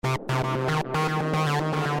Terror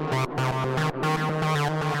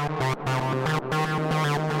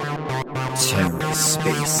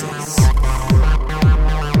Spaces.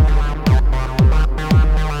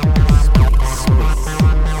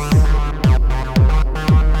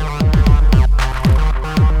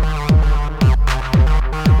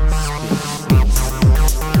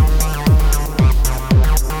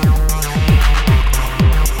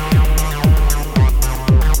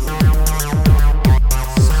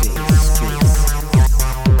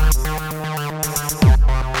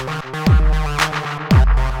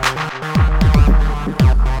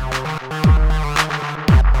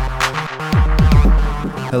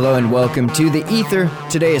 Hello and welcome to The Ether.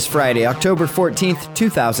 Today is Friday, October 14th,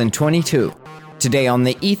 2022. Today on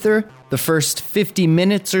The Ether, the first 50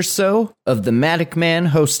 minutes or so of the Matic Man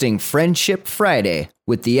hosting Friendship Friday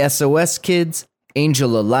with the SOS Kids,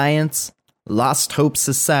 Angel Alliance, Lost Hope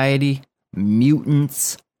Society,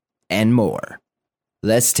 Mutants, and more.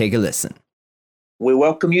 Let's take a listen. We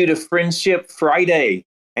welcome you to Friendship Friday.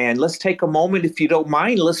 And let's take a moment, if you don't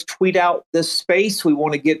mind, let's tweet out this space. We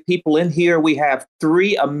want to get people in here. We have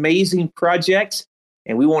 3 amazing projects,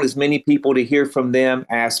 and we want as many people to hear from them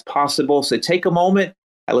as possible. So take a moment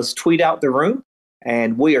and let's tweet out the room.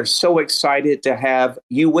 And we are so excited to have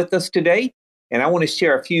you with us today. And I want to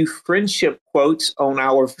share a few friendship quotes on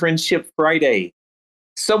our Friendship Friday.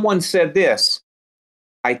 Someone said this: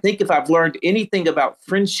 I think if I've learned anything about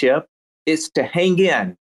friendship, it's to hang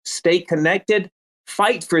in, stay connected,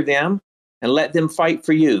 fight for them, and let them fight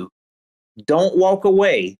for you. Don't walk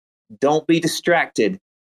away. Don't be distracted.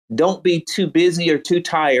 Don't be too busy or too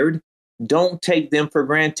tired. Don't take them for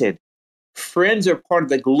granted. Friends are part of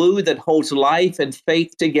the glue that holds life and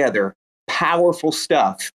faith together. Powerful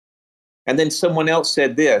stuff. And then someone else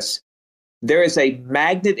said this: there is a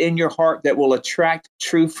magnet in your heart that will attract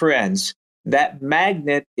true friends. That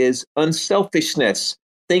magnet is unselfishness,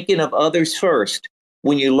 thinking of others first.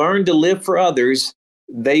 When you learn to live for others,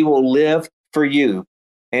 they will live for you.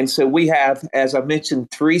 And so we have, as I mentioned,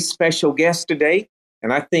 3 special guests today.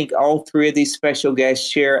 And I think all 3 of these special guests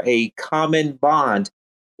share a common bond.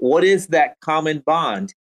 What is that common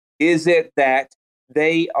bond? Is it that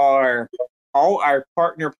they are all our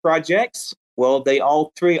partner projects? Well, they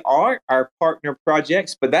all 3 are our partner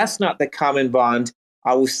projects, but that's not the common bond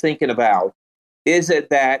I was thinking about. Is it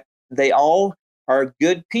that they all are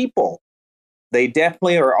good people? They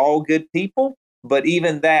definitely are all good people, but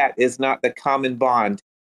even that is not the common bond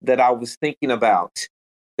that I was thinking about.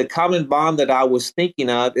 The common bond that I was thinking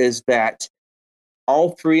of is that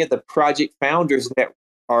all 3 of the project founders that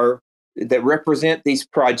represent these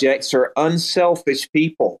projects are unselfish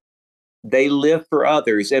people. They live for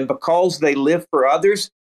others, and because they live for others,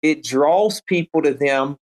 it draws people to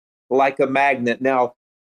them like a magnet. Now,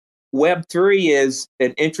 Web3 is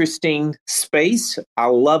an interesting space. I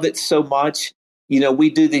love it so much. You know, we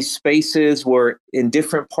do these spaces where in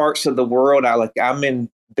different parts of the world, I'm in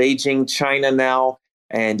Beijing, China now,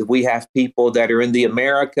 and we have people that are in the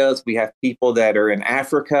Americas. We have people that are in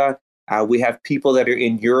Africa. We have people that are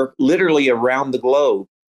in Europe, literally around the globe.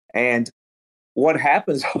 And what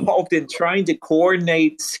happens often, trying to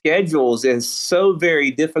coordinate schedules is so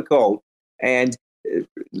very difficult. And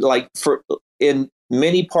in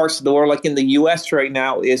many parts of the world, like in the US right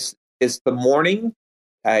now, is the morning.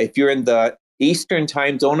 If you're in the Eastern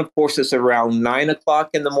time zone, of course, it's around 9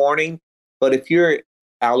 o'clock in the morning. But if you're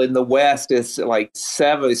out in the West, it's like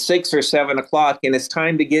 6 or 7 o'clock, and it's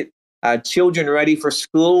time to get children ready for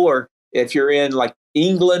school. Or if you're in like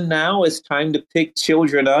England now, it's time to pick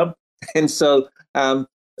children up. And so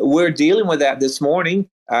we're dealing with that this morning.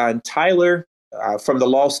 Tyler from the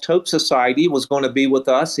Lost Hope Society was going to be with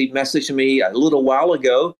us. He messaged me a little while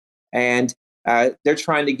ago, and they're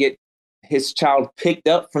trying to get his child picked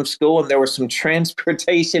up from school, and there were some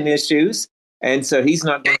transportation issues, and so he's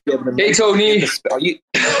not going to be able to. Hey, Tony.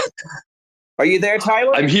 Are you there,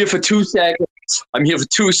 Tyler? I'm here for 2 seconds.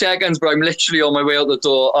 But I'm literally on my way out the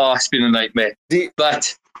door. Oh, it's been a nightmare.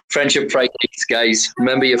 But Friendship Fridays, guys.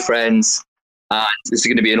 Remember your friends. And this is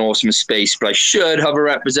going to be an awesome space. But I should have a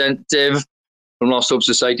representative from Lost Hope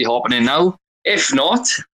Society hopping in now. If not,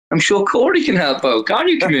 I'm sure Corey can help out. Can't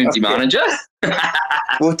you, community manager?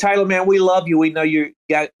 Well, Tyler, man, we love you. We know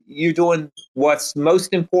you're doing what's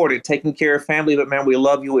most important, taking care of family. But, man, we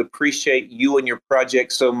love you. We appreciate you and your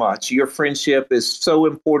project so much. Your friendship is so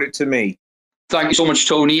important to me. Thank you so much,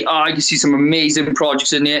 Tony. I can see some amazing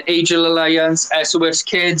projects in there. Angel Alliance, SOS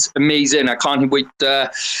Kids, amazing. I can't wait. I'm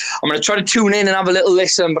going to try to tune in and have a little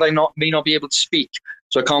listen, but I may not be able to speak.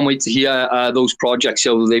 So I can't wait to hear those projects,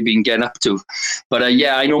 how they've been getting up to. But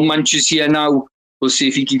yeah, I know Munch is here now. we'll see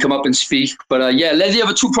if he can come up and speak. But yeah, let the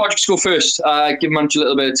other two projects go first. Give Munch a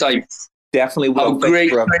little bit of time. Definitely will. Have a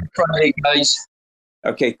great Friday, guys.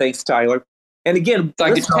 Okay, thanks, Tyler. And again,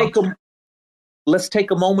 let's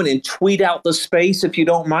take a moment and tweet out the space if you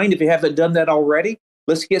don't mind, if you haven't done that already.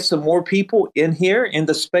 Let's get some more people in here in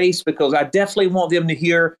the space, because I definitely want them to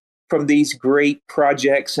hear from these great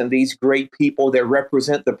projects and these great people that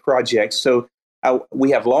represent the projects. So we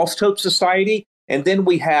have Lost Hope Society, and then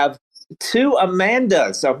we have two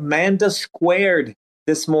Amandas, Amanda Squared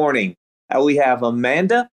this morning. We have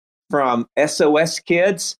Amanda from SOS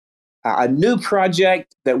Kids, a new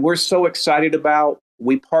project that we're so excited about.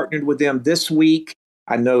 We partnered with them this week.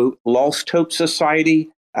 I know Lost Hope Society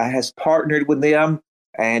has partnered with them,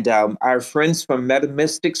 and our friends from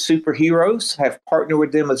Metamystic Superheroes have partnered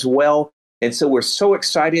with them as well. And so we're so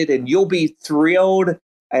excited, and you'll be thrilled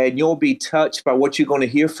and you'll be touched by what you're going to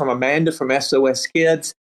hear from Amanda from SOS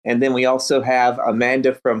Kids. And then we also have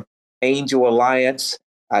Amanda from Angel Alliance,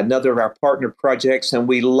 another of our partner projects. And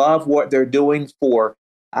we love what they're doing for,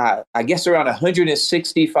 I guess, around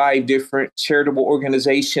 165 different charitable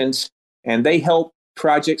organizations. And they help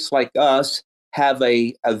projects like us have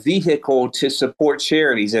a vehicle to support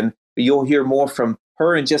charities. And you'll hear more from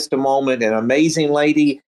her in just a moment, an amazing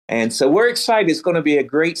lady. And so we're excited. It's going to be a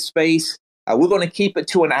great space. We're going to keep it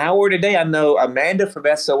to an hour today. I know Amanda from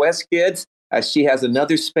SOS Kids, she has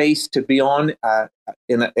another space to be on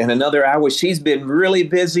in another hour. She's been really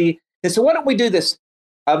busy. And so why don't we do this?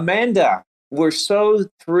 Amanda, we're so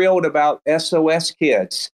thrilled about SOS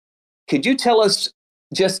Kids. Could you tell us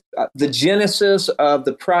just the genesis of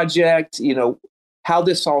the project, how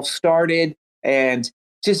this all started, and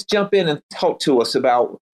just jump in and talk to us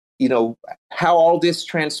about, how all this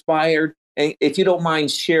transpired, and if you don't mind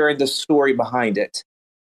sharing the story behind it.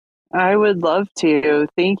 I would love to.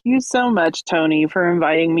 Thank you so much, Tony, for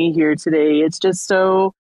inviting me here today. It's just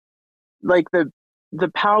so like the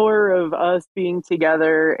power of us being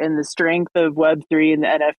together and the strength of Web3 and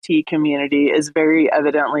the NFT community is very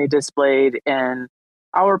evidently displayed in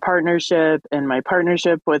our partnership and my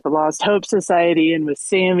partnership with the Lost Hope Society and with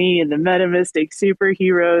Sammy and the Metamystic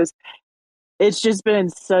Superheroes. It's just been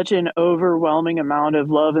such an overwhelming amount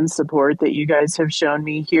of love and support that you guys have shown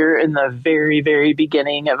me here in the very, very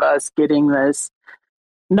beginning of us getting this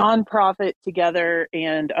nonprofit together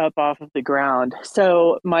and up off of the ground.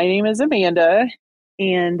 So my name is Amanda,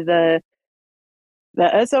 and the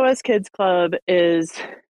SOS Kids Club is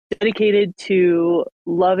dedicated to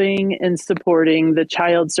loving and supporting the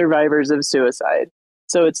child survivors of suicide.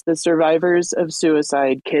 So it's the Survivors of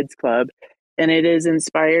Suicide Kids Club, and it is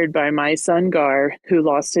inspired by my son Gar, who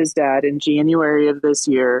lost his dad in January of this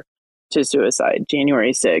year to suicide,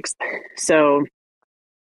 January 6th. So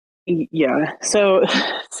yeah, so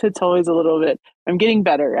it's always a little bit, I'm getting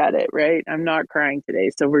better at it, right? I'm not crying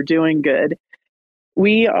today, so we're doing good.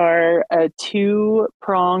 We are a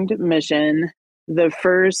two-pronged mission. The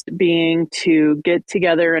first being to get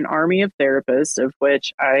together an army of therapists, of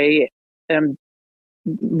which I am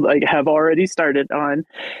have already started on,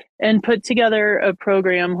 and put together a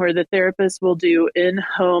program where the therapists will do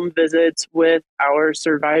in-home visits with our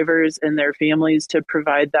survivors and their families to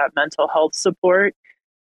provide that mental health support.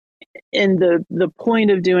 And the point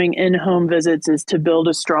of doing in-home visits is to build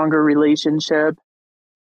a stronger relationship,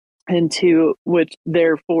 and to which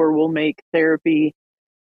therefore will make therapy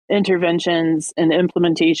interventions and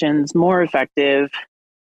implementations more effective,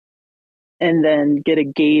 and then get a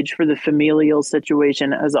gauge for the familial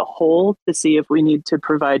situation as a whole to see if we need to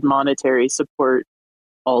provide monetary support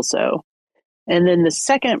also. And then the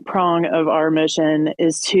second prong of our mission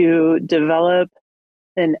is to develop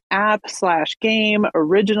an app/game.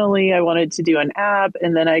 Originally, I wanted to do an app,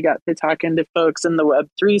 and then I got to talking to folks in the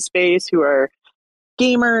Web3 space who are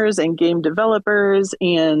gamers and game developers,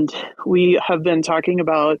 and we have been talking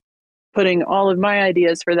about putting all of my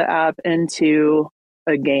ideas for the app into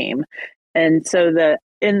a game. And so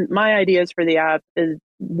my ideas for the app is,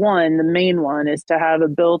 the main one is to have a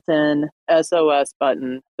built-in SOS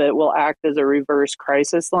button that will act as a reverse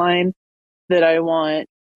crisis line that I want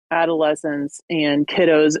adolescents and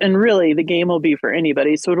kiddos, and really the game will be for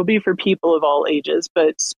anybody. So it'll be for people of all ages,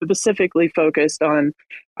 but specifically focused on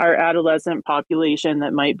our adolescent population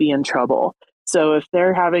that might be in trouble. So if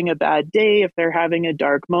they're having a bad day, if they're having a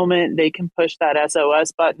dark moment, they can push that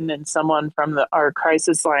SOS button, and someone from our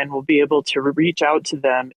crisis line will be able to reach out to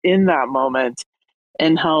them in that moment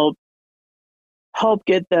and help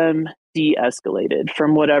get them de-escalated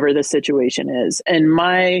from whatever the situation is. And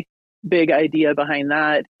my big idea behind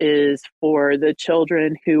that is for the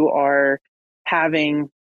children who are having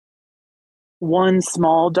one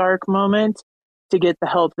small dark moment to get the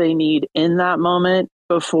help they need in that moment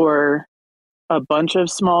before a bunch of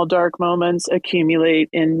small dark moments accumulate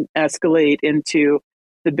and escalate into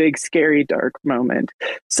the big scary dark moment.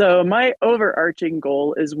 So my overarching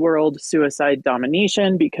goal is world suicide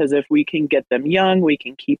domination, because if we can get them young, we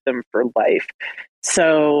can keep them for life.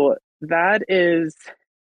 So that is,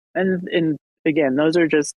 and again, those are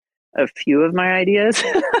just a few of my ideas.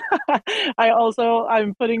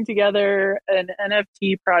 I'm putting together an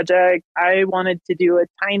NFT project. I wanted to do a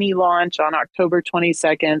tiny launch on October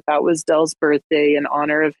 22nd. That was Dell's birthday in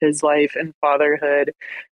honor of his life and fatherhood.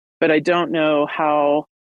 But I don't know how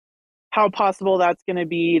possible that's going to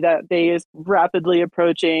be. That day is rapidly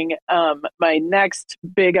approaching. My next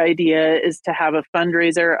big idea is to have a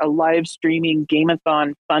fundraiser, a live streaming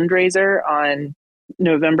Gameathon fundraiser on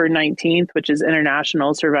November 19th, which is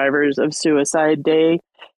International Survivors of Suicide Day.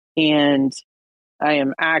 And I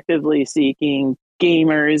am actively seeking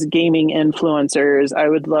gamers, gaming influencers. I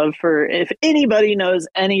would love if anybody knows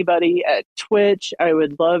anybody at Twitch, I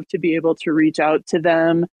would love to be able to reach out to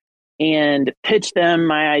them and pitch them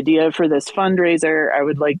my idea for this fundraiser. I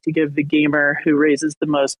would like to give the gamer who raises the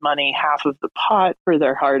most money half of the pot for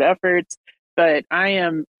their hard efforts. But I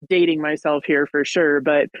am dating myself here for sure.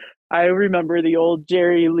 But I remember the old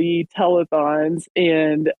Jerry Lee telethons,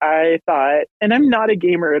 and I thought, and I'm not a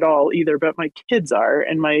gamer at all either, but my kids are,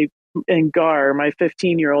 and Gar, my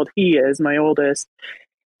 15-year-old, he is my oldest.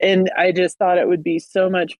 And I just thought it would be so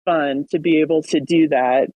much fun to be able to do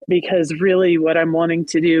that, because really what I'm wanting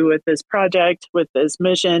to do with this project, with this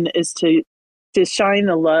mission, is to shine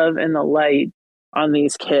the love and the light on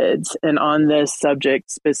these kids and on this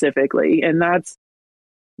subject specifically. And that's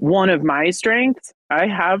one of my strengths. I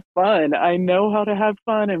have fun. I know how to have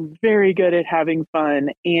fun. I'm very good at having fun.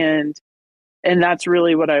 And that's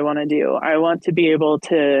really what I want to do. I want to be able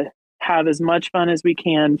to have as much fun as we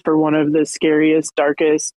can for one of the scariest,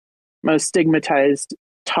 darkest, most stigmatized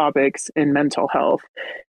topics in mental health.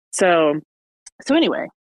 So anyway,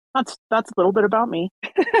 that's a little bit about me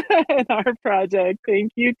and our project.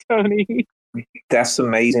 Thank you, Tony. That's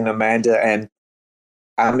amazing, Amanda. And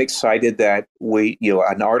I'm excited that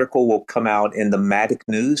an article will come out in the Matic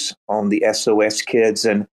News on the SOS kids.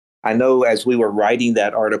 And I know as we were writing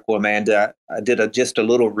that article, Amanda, I did just a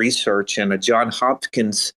little research, and a Johns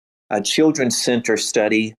Hopkins Children's Center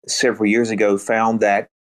study several years ago found that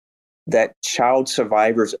child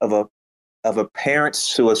survivors of a parent's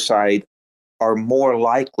suicide are more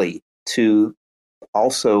likely to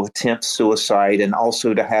also attempt suicide and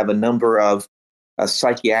also to have a number of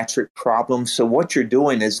psychiatric problems. So what you're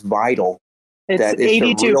doing is vital. It's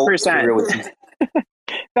 82%.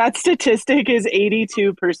 That statistic is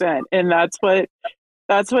 82%, and that's what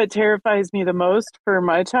terrifies me the most for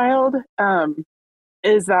my child.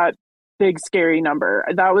 Is that big scary number?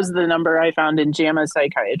 That was the number I found in JAMA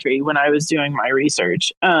Psychiatry when I was doing my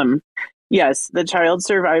research. Yes, the child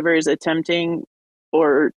survivors attempting,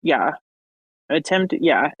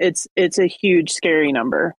 it's a huge scary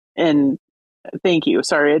number. And thank you.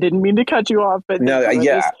 Sorry, I didn't mean to cut you off, but no,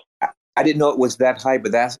 I didn't know it was that high,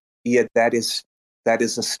 but that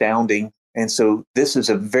is astounding. And so this is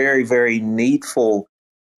a very, very needful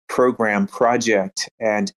project,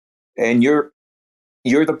 and you're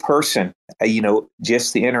the person.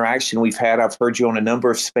 Just the interaction we've had. I've heard you on a number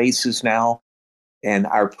of spaces now, and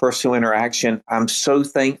our personal interaction. I'm so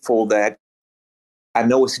thankful that I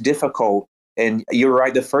know it's difficult, and you're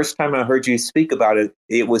right. The first time I heard you speak about it,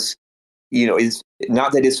 it was. It's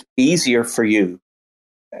not that it's easier for you.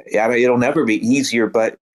 It'll never be easier,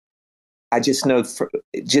 but I just know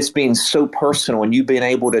just being so personal and you being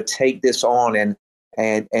able to take this on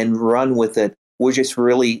and run with it. We're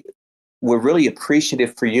really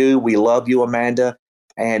appreciative for you. We love you, Amanda.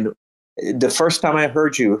 And the first time I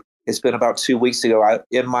heard you, it's been about 2 weeks ago.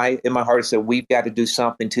 In my heart, I said, we've got to do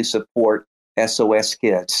something to support SOS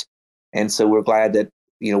kids. And so we're glad that,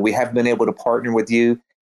 we have been able to partner with you,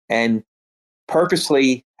 and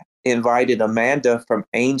purposely invited Amanda from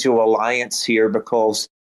Angel Alliance here because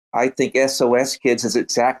I think SOS Kids is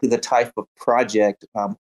exactly the type of project,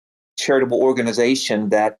 charitable organization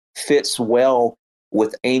that fits well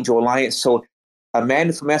with Angel Alliance. So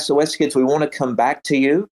Amanda from SOS Kids, we want to come back to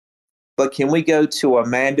you, but can we go to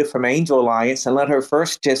Amanda from Angel Alliance and let her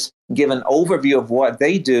first just give an overview of what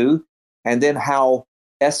they do and then how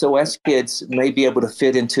SOS Kids may be able to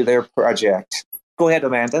fit into their project? Go ahead,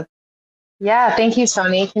 Amanda. Yeah, thank you,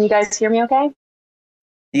 Tony. Can you guys hear me okay?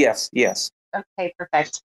 Yes. Okay,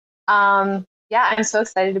 perfect. I'm so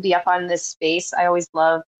excited to be up on this space. I always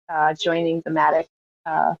love joining the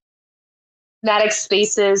Matic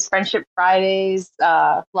spaces, Friendship Fridays,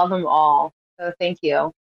 love them all. So thank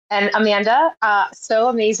you. And Amanda, so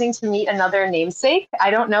amazing to meet another namesake.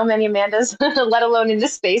 I don't know many Amandas, let alone in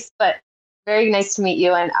this space, but very nice to meet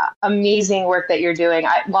you and amazing work that you're doing.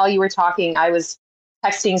 While you were talking, I was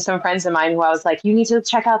texting some friends of mine who I was like, you need to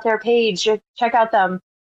check out their page, check out them.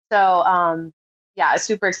 So yeah,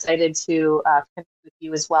 super excited to connect with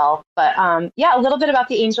you as well. But yeah, a little bit about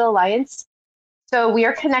the Angel Alliance. So we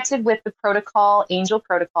are connected with the protocol, Angel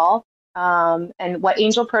Protocol. And what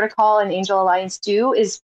Angel Protocol and Angel Alliance do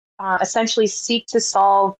is essentially seek to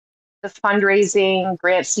solve the fundraising,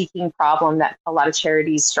 grant seeking problem that a lot of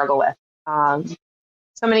charities struggle with.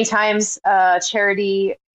 So many times, a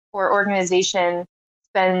charity or organization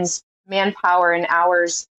spends manpower and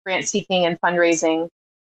hours grant seeking and fundraising,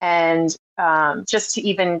 and just to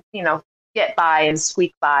even get by and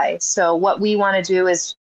squeak by. So what we want to do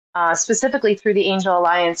is specifically through the Angel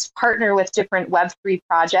Alliance, partner with different Web3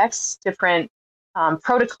 projects, different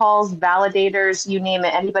protocols, validators, you name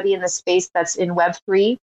it, anybody in the space that's in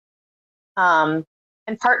Web3,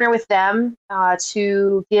 and partner with them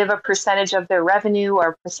to give a percentage of their revenue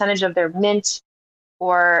or percentage of their mint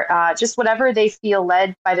or just whatever they feel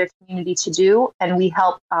led by their community to do. And we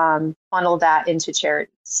help funnel that into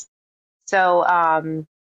charities. So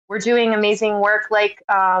we're doing amazing work. Like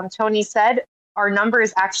Tony said, our number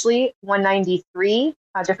is actually 193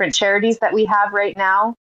 different charities that we have right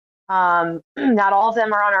now. Not all of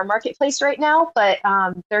them are on our marketplace right now, but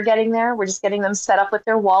they're getting there. We're just getting them set up with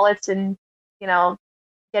their wallets and,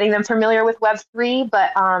 getting them familiar with Web3.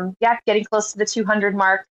 But yeah, getting close to the 200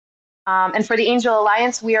 mark. And for the Angel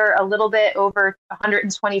Alliance, we are a little bit over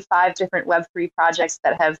 125 different Web3 projects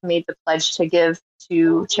that have made the pledge to give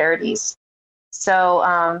to charities. So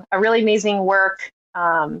a really amazing work.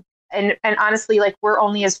 And honestly, like, we're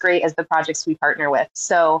only as great as the projects we partner with.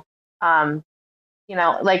 So,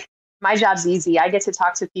 like, my job's easy. I get to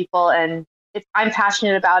talk to people, and I'm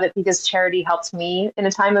passionate about it because charity helped me in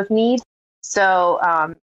a time of need. So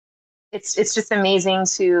it's just amazing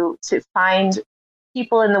to find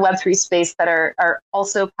people in the Web3 space that are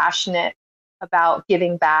also passionate about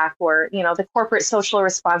giving back, or the corporate social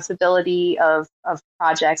responsibility of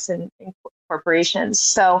projects and corporations.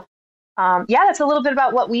 So yeah, that's a little bit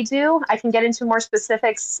about what we do. I can get into more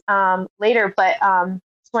specifics later, but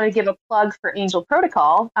just want to give a plug for Angel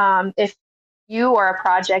Protocol. If you or a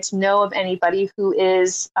project know of anybody who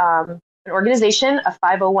is an organization, a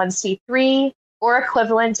 501c3 or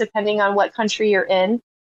equivalent, depending on what country you're in,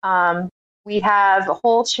 we have a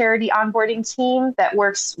whole charity onboarding team that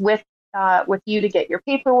works with you to get your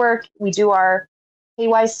paperwork. We do our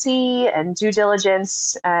KYC and due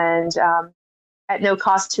diligence, and at no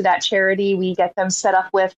cost to that charity, we get them set up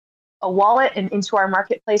with a wallet and into our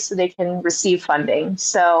marketplace so they can receive funding.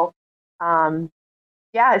 So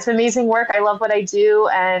yeah, it's amazing work. I love what I do,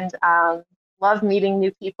 and love meeting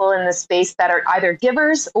new people in the space that are either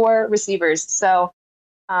givers or receivers. So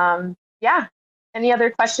yeah, any other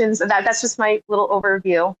questions? That's just my little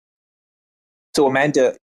overview. So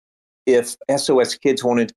Amanda, if SOS Kids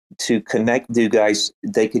wanted to connect with you guys,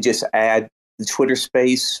 they could just add the Twitter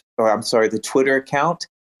space, or I'm sorry, the Twitter account,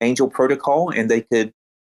 Angel Protocol, and they could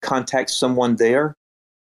contact someone there.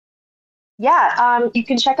 Yeah, you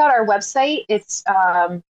can check out our website. It's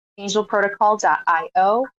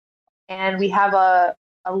angelprotocol.io, and we have a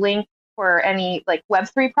link for any like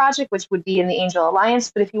Web3 project, which would be in the Angel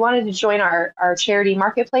Alliance. But if you wanted to join our charity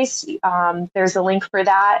marketplace, there's a link for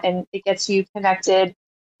that, and it gets you connected.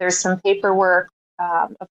 There's some paperwork,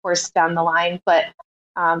 of course, down the line, but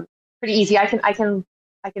pretty easy. I can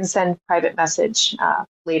send private message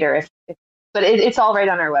later but it's all right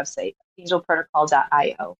on our website,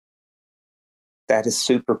 angelprotocol.io. That is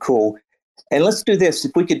super cool. And let's do this.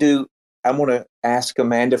 If we could do, I want to ask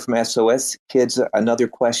Amanda from SOS Kids another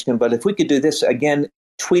question, but if we could do this again,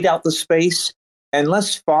 tweet out the space, and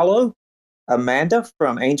let's follow Amanda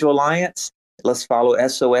from Angel Alliance. Let's follow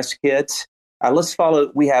SOS Kids. Let's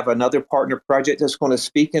follow, we have another partner project that's going to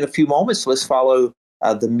speak in a few moments. Let's follow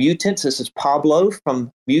the Mutants. This is Pablo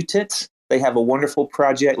from Mutants. They have a wonderful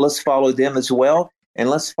project. Let's follow them as well. And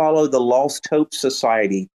let's follow the Lost Hope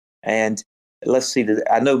Society. And let's see,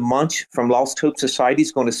 I know Munch from Lost Hope Society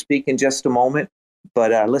is going to speak in just a moment.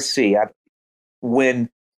 But let's see, when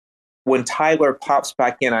Tyler pops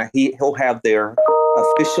back in, he'll have their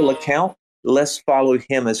official account. Let's follow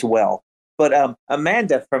him as well. But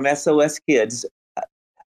Amanda from SOS Kids,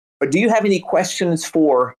 do you have any questions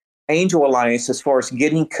for Angel Alliance as far as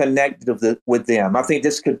getting connected with them? I think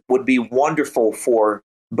this would be wonderful for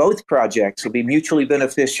both projects. It would be mutually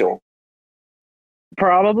beneficial.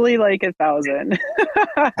 Probably like 1,000.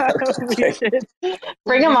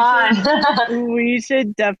 Bring them on. We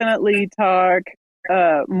should definitely talk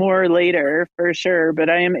more later for sure, but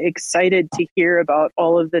I am excited to hear about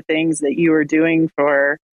all of the things that you are doing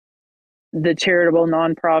for the charitable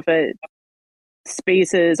nonprofit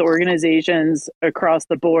spaces, organizations across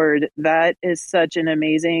the board. That is such an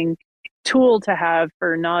amazing tool to have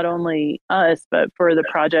for not only us, but for the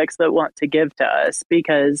projects that want to give to us.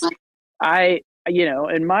 Because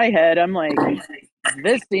in my head, I'm like,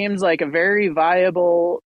 this seems like a very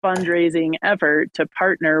viable fundraising effort to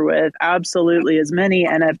partner with absolutely as many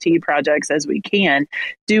NFT projects as we can.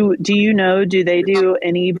 Do they do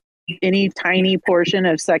any tiny portion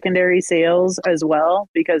of secondary sales as well?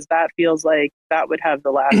 Because that feels like that would have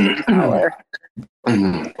the lasting power.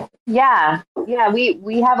 Yeah.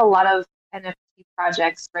 We have a lot of NFT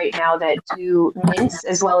projects right now that do mints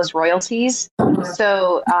as well as royalties.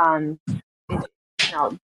 So,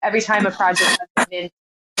 every time a project does mint,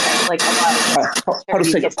 like a lot. Hold a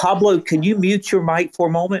second, Pablo. Can you mute your mic for a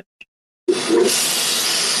moment?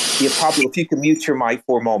 Yeah, Pablo, if you can mute your mic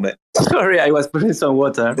for a moment. Sorry, I was putting some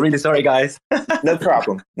water. Really sorry, guys. No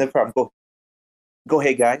problem. Go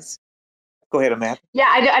ahead, guys. Go ahead, Amanda. Yeah,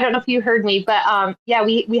 I don't know if you heard me, but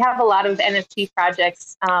we have a lot of NFT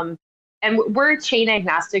projects, and we're chain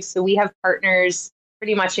agnostic, so we have partners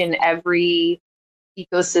pretty much in every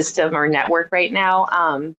ecosystem or network right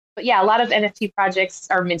now. But yeah, a lot of NFT projects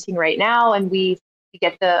are minting right now, and we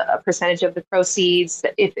get a percentage of the proceeds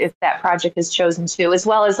if that project is chosen to, as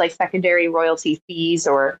well as like secondary royalty fees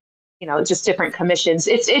or just different commissions.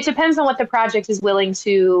 It depends on what the project is willing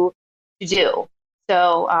to do.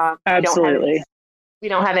 So absolutely, we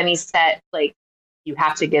don't have any set like you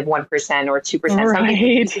have to give 1% or 2%. Right. Some people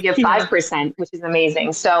need to give 5%, which is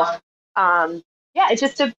amazing. So it's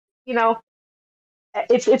just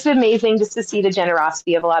it's amazing just to see the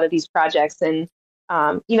generosity of a lot of these projects. And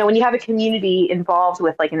when you have a community involved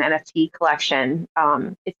with like an NFT collection,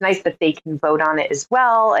 it's nice that they can vote on it as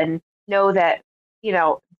well and know that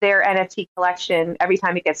their NFT collection, every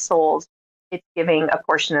time it gets sold, it's giving a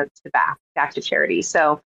portion of it back to charity.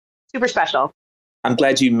 So super special. I'm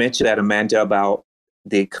glad you mentioned that, Amanda, about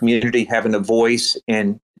the community having a voice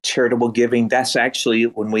in charitable giving. That's actually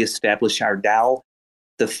when we establish our DAO.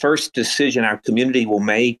 The first decision our community will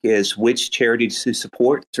make is which charity to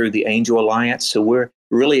support through the Angel Alliance. So we're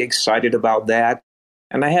really excited about that.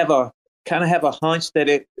 And I have a hunch that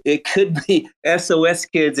it could be SOS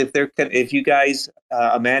Kids if you guys,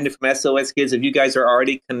 Amanda from SOS Kids, if you guys are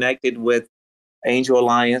already connected with Angel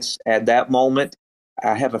Alliance at that moment,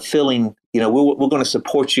 I have a feeling, we're going to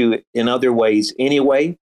support you in other ways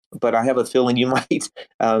anyway. But I have a feeling you might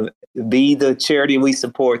be the charity we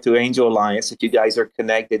support through Angel Alliance if you guys are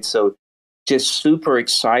connected. So just super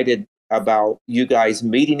excited about you guys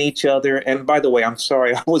meeting each other. And by the way, I'm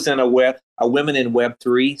sorry, I was in a Women in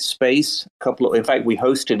Web3 space. In fact, we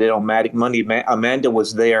hosted it on Matic Monday. Amanda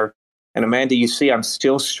was there. And Amanda, you see, I'm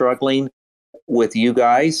still struggling with you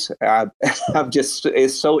guys.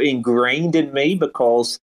 It's so ingrained in me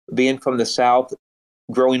because being from the South,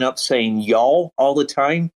 growing up saying y'all all the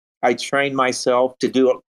time, I trained myself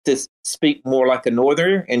to speak more like a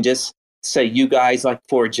Northerner and just say you guys like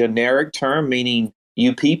for a generic term, meaning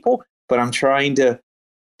you people. But I'm trying to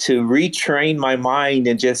retrain my mind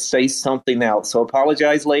and just say something else. So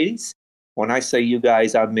apologize, ladies. When I say you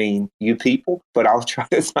guys, I mean you people. But I'll try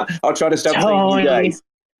to stop saying you guys.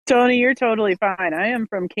 Tony, you're totally fine. I am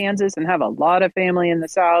from Kansas and have a lot of family in the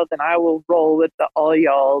South, and I will roll with the all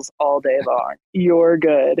y'alls all day long. You're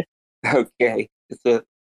good. Okay.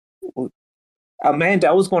 Amanda,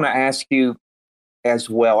 I was going to ask you as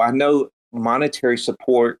well. I know monetary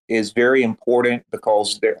support is very important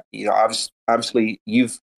because obviously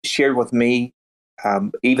you've shared with me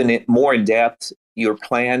even more in depth your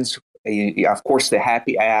plans. Of course, the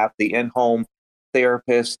Happy app, the in-home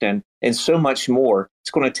therapist, and so much more.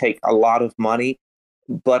 It's going to take a lot of money,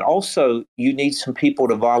 but also you need some people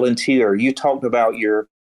to volunteer. You talked about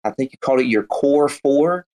I think you called it your core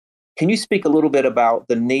four. Can you speak a little bit about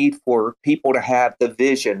the need for people to have the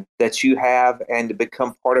vision that you have and to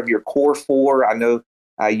become part of your core four? I know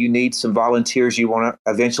you need some volunteers. You want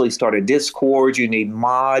to eventually start a Discord. You need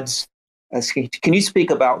mods. Can you speak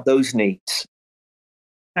about those needs?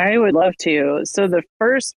 I would love to. So the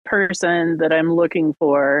first person that I'm looking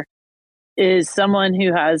for is someone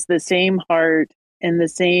who has the same heart and the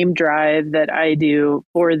same drive that I do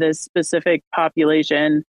for this specific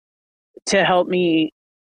population to help me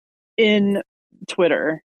in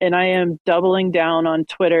Twitter. And I am doubling down on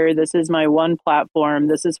Twitter. This is my one platform.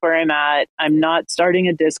 This is where I'm at. I'm not starting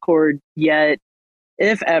a Discord yet.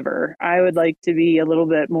 If ever, I would like to be a little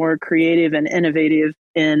bit more creative and innovative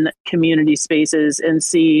in community spaces and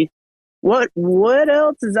see what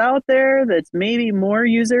else is out there that's maybe more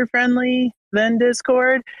user friendly than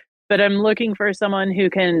Discord? But I'm looking for someone who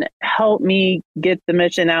can help me get the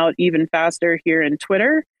mission out even faster here in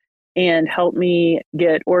Twitter and help me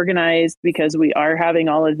get organized, because we are having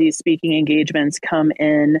all of these speaking engagements come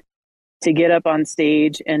in to get up on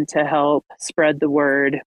stage and to help spread the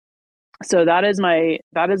word. So that is my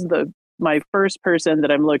first person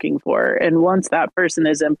that I'm looking for. And once that person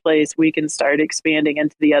is in place, we can start expanding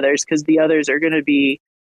into the others, because the others are going to be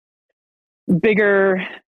bigger.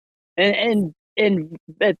 And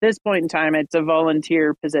at this point in time, it's a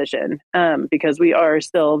volunteer position, because we are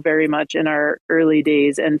still very much in our early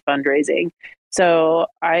days in fundraising. So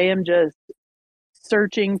I am just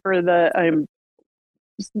searching for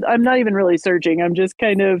I'm not even really searching. I'm just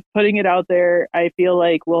kind of putting it out there. I feel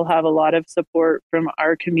like we'll have a lot of support from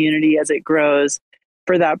our community as it grows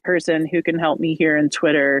for that person who can help me here in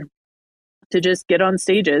Twitter to just get on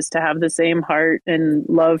stages, to have the same heart and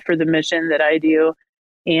love for the mission that I do,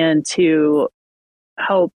 and to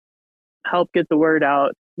help get the word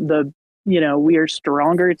out. We are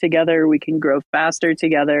stronger together. We can grow faster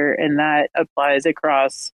together. And that applies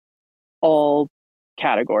across all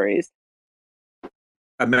categories.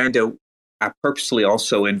 Amanda, I purposely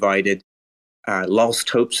also invited Lost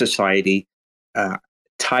Hope Society.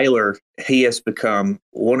 Tyler, he has become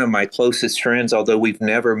one of my closest friends, although we've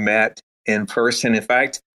never met in person. In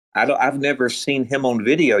fact, I've never seen him on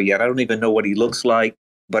video yet. I don't even know what he looks like,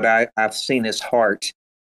 but I've seen his heart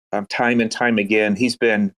time and time again. He's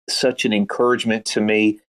been such an encouragement to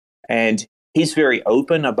me, and he's very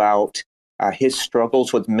open about his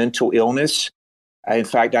struggles with mental illness. In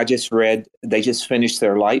fact, I just read, they just finished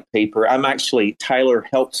their light paper. Tyler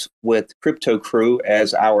helps with Crypto Crew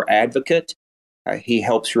as our advocate. He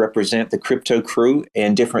helps represent the Crypto Crew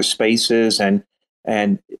in different spaces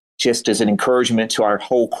and just as an encouragement to our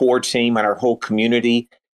whole core team and our whole community.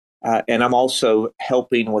 And I'm also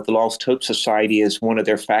helping with the Lost Hope Society as one of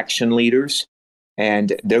their faction leaders.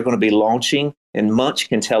 And they're going to be launching, and Munch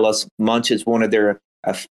can tell us, Munch is one of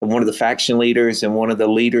the faction leaders and one of the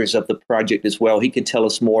leaders of the project as well. He could tell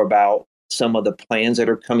us more about some of the plans that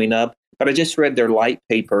are coming up. But I just read their light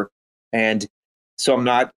paper, and so I'm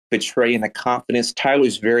not betraying the confidence.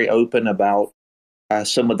 Tyler's very open about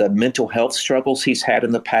some of the mental health struggles he's had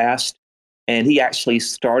in the past. And he actually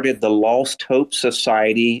started the Lost Hope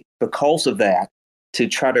Society because of that, to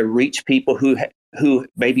try to reach people who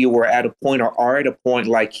maybe were at a point or are at a point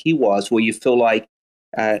like he was, where you feel like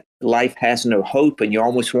life has no hope and you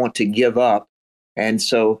almost want to give up. And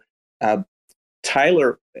so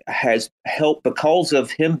Tyler has helped, because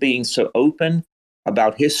of him being so open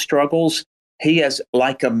about his struggles. He has,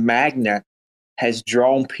 like a magnet, has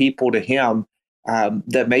drawn people to him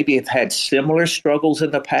that maybe have had similar struggles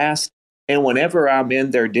in the past. And whenever I'm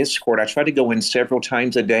in their Discord, I try to go in several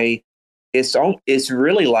times a day. It's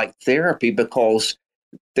really like therapy, because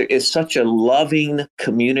there is such a loving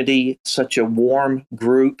community, such a warm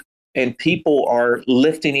group, and people are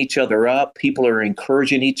lifting each other up. People are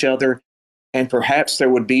encouraging each other. And perhaps there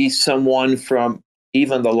would be someone from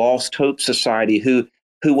even the Lost Hope Society who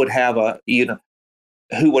would have a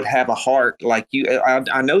heart like you.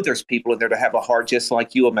 I know there's people in there that have a heart just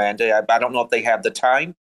like you, Amanda. I don't know if they have the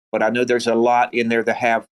time, but I know there's a lot in there that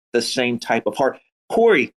have the same type of heart.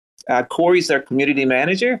 Corey's their community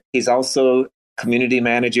manager. He's also community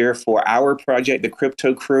manager for our project, the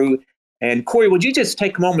Crypto Crew. And Corey, would you just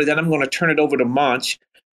take a moment, then I'm going to turn it over to Munch.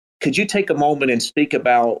 Could you take a moment and speak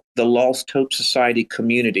about the Lost Hope Society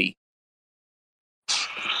community?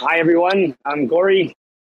 Hi, everyone. I'm Corey.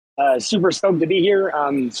 Super stoked to be here.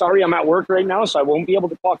 Sorry, I'm at work right now, so I won't be able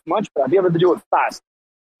to talk much, but I'll be able to do it fast.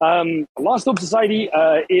 Lost Hope Society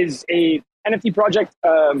is a NFT project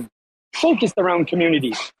focused around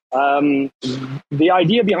community. The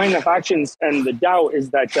idea behind the factions and the DAO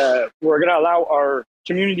is that we're going to allow our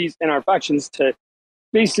communities and our factions to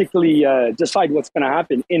basically decide what's going to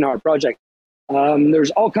happen in our project.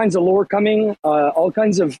 There's all kinds of lore coming, all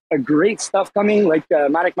kinds of great stuff coming. Like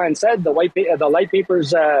Matic Man said, the light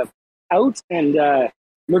paper's out and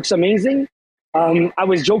looks amazing. I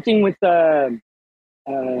was joking with Tyler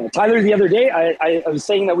the other day. I was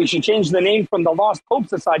saying that we should change the name from the Lost Hope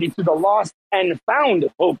Society to the Lost and Found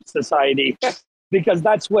Hope Society, because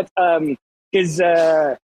that's what is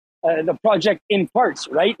the project in parts,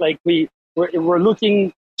 right? Like we're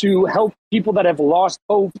looking to help people that have lost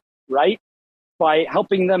hope, right, by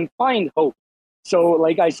helping them find hope. So,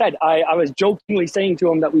 like I said, I was jokingly saying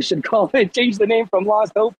to him that we should change the name from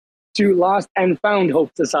Lost Hope to Lost and Found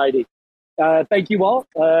Hope Society. Thank you all.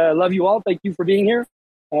 Love you all. Thank you for being here.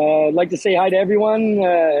 I'd like to say hi to everyone.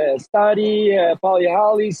 Stadi,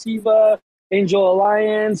 Polyholly, Siva, Angel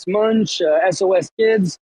Alliance, Munch, SOS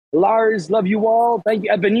Kids, Lars, love you all. Thank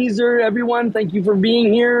you, Ebenezer, everyone. Thank you for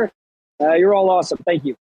being here. You're all awesome. Thank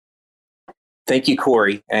you. Thank you,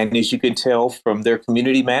 Corey. And as you can tell from their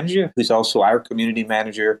community manager, who's also our community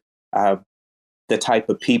manager, the type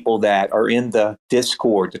of people that are in the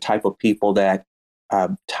Discord, the type of people that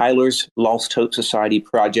Tyler's Lost Hope Society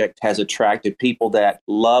project has attracted, people that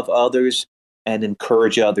love others and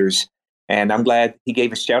encourage others. And I'm glad he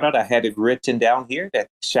gave a shout out. I had it written down here that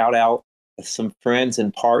shout out some friends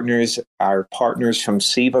and partners, our partners from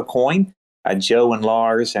Siva Coin, Joe and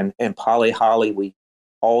Lars and Polly Holly.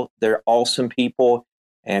 They're awesome people.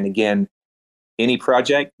 And again, any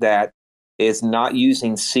project that is not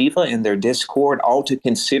using Siva in their Discord ought to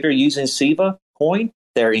consider using Siva Coin.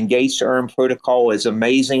 Their Engage to Earn protocol is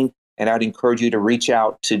amazing, and I'd encourage you to reach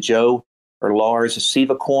out to Joe or Lars of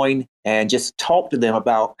Siva Coin and just talk to them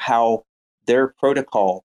about how their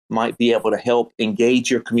protocol might be able to help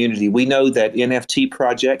engage your community. We know that NFT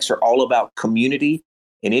projects are all about community,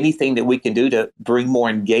 and anything that we can do to bring more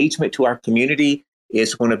engagement to our community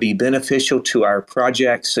is going to be beneficial to our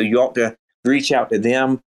project. So you ought to reach out to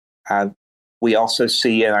them. We also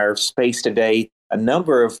see in our space today a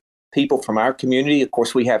number of people from our community. Of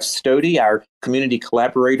course, we have Stody, our community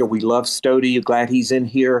collaborator. We love Stody. Glad he's in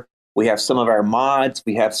here. We have some of our mods.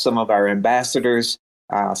 We have some of our ambassadors.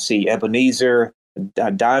 See Ebenezer,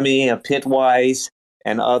 Dami, Pitwise,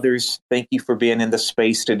 and others. Thank you for being in the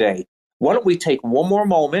space today. Why don't we take one more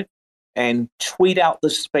moment and tweet out the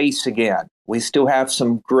space again? We still have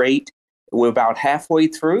we're about halfway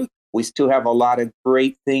through. We still have a lot of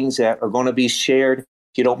great things that are going to be shared.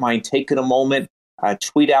 If you don't mind taking a moment,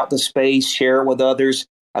 tweet out the space, share it with others.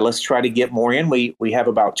 Let's try to get more in. We have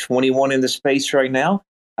about 21 in the space right now.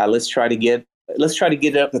 Let's try to get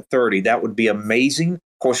it up to 30. That would be amazing.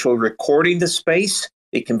 Of course, we're recording the space.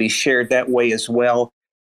 It can be shared that way as well.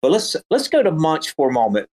 But let's go to Munch for a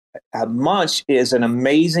moment. Munch is an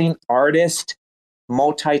amazing artist,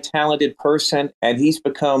 multi-talented person, and he's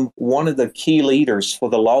become one of the key leaders for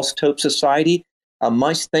the Lost Hope Society.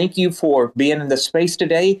 Munch, thank you for being in the space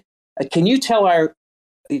today. Can you tell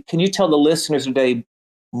the listeners today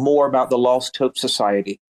more about the Lost Hope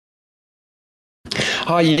Society?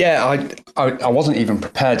 Yeah, I wasn't even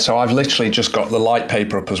prepared, so I've literally just got the light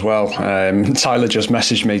paper up as well. Tyler just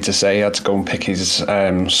messaged me to say he had to go and pick his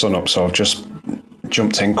son up, so I've just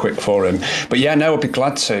jumped in quick for him. But yeah, no, I'd be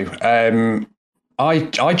glad to.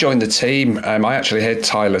 I joined the team. I actually heard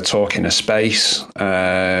Tyler talk in a space,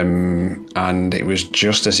 and it was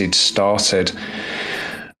just as he'd started.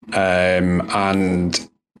 And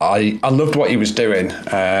I loved what he was doing.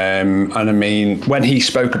 And I mean, when he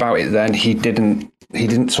spoke about it then, he didn't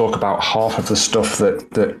talk about half of the stuff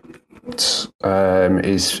that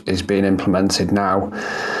is being implemented now.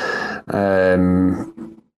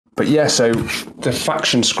 But yeah, so the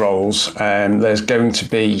faction scrolls, there's going to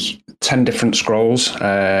be 10 different scrolls,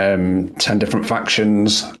 10 different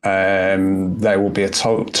factions. There will be a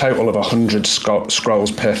total of 100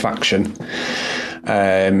 scrolls per faction.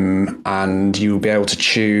 And you'll be able to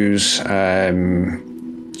choose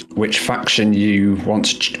which faction you want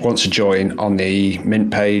to join on the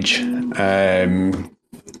mint page.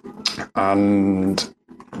 And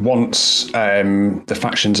once the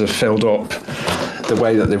factions are filled up, the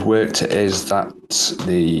way that they've worked it is that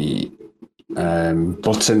the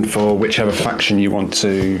button for whichever faction you want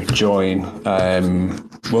to join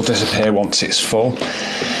will disappear once it's full.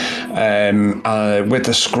 With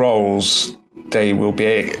the scrolls, they will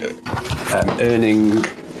be earning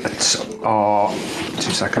our 2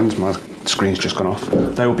 seconds. My screen's just gone off.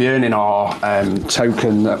 They will be earning our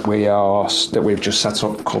token that we've just set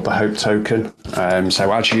up called the Hope token.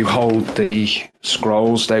 So as you hold the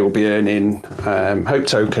scrolls, they will be earning Hope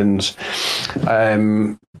tokens.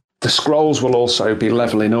 The scrolls will also be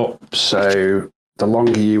leveling up. So the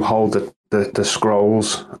longer you hold the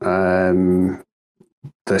scrolls, the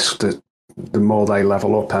more they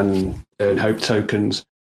level up and earn Hope tokens.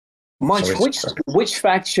 Munch, which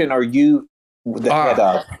faction are you the head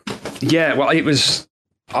of? Yeah, well, it was.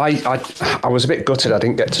 I was a bit gutted I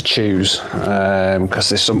didn't get to choose because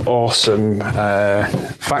there's some awesome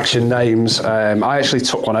faction names. I actually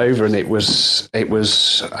took one over, and it was.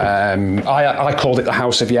 I called it the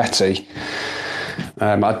House of Yeti.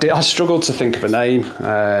 I struggled to think of a name.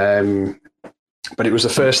 But it was the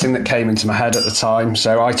first thing that came into my head at the time,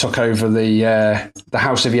 so I took over the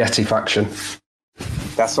House of Yeti faction.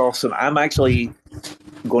 That's awesome. I'm actually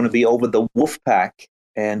going to be over the Wolf Pack,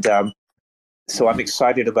 and so I'm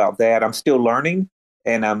excited about that. I'm still learning,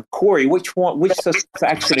 And Corey, which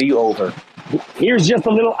faction are you over? Here's just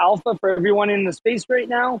a little alpha for everyone in the space right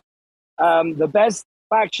now. The best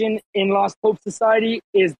faction in Lost Hope Society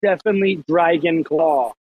is definitely Dragon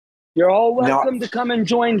Claw. You're all welcome to come and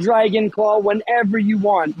join Dragon Claw whenever you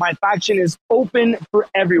want. My faction is open for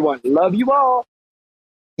everyone. Love you all.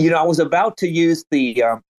 I was about to use the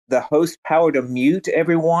host power to mute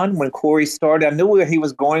everyone when Corey started. I knew where he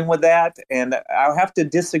was going with that, and I'll have to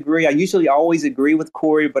disagree. I usually always agree with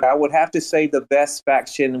Corey, but I would have to say the best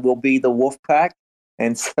faction will be the Wolf Pack.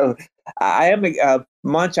 And so I am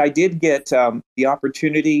Munch. I did get the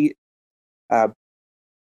opportunity. I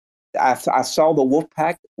saw the Wolf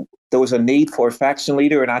Pack. There was a need for a faction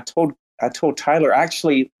leader, and I told Tyler,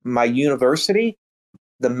 actually, my university,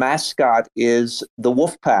 the mascot is the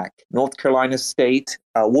Wolfpack, North Carolina State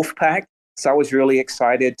Wolfpack. So I was really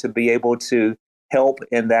excited to be able to help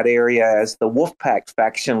in that area as the Wolfpack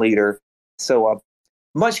faction leader. So,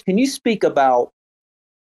 Munch, can you speak about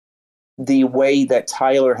the way that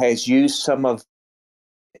Tyler has used some of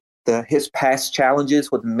his past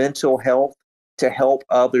challenges with mental health to help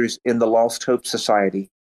others in the Lost Hope Society?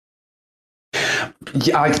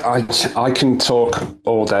 Yeah, I can talk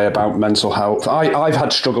all day about mental health. I've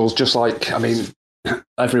had struggles just like,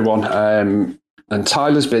 everyone. And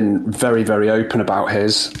Tyler's been very, very open about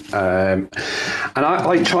his. And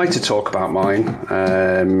I try to talk about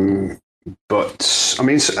mine. But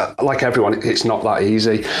like everyone, it's not that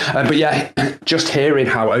easy. But yeah, just hearing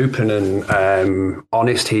how open and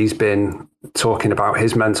honest he's been talking about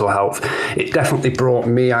his mental health, it definitely brought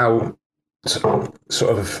me out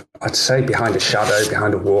sort of, I'd say, behind a shadow,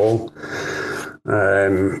 behind a wall.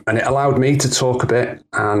 And it allowed me to talk a bit.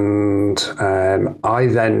 And I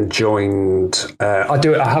then joined, I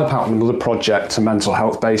help out on another project, a mental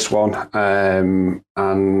health based one. And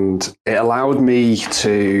it allowed me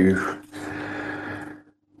to,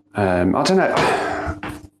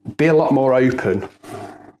 be a lot more open.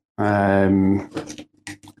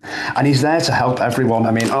 And he's there to help everyone.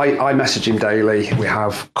 I message him daily. We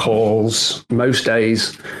have calls most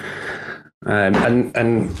days.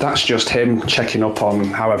 And that's just him checking up on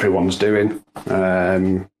how everyone's doing.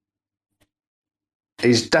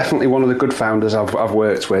 He's definitely one of the good founders I've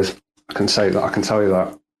worked with. I can say that. I can tell you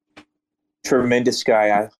that. Tremendous guy.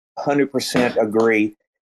 I 100% agree.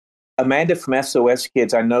 Amanda from SOS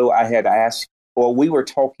Kids, I know I had asked, or we were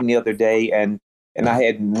talking the other day, and I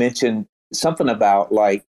had mentioned something about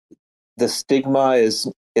like the stigma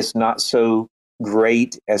is not so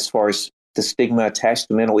great as far as the stigma attached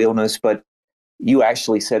to mental illness, but you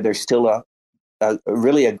actually said there's still a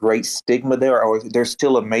really a great stigma there, or there's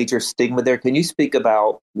still a major stigma there. Can you speak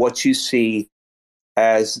about what you see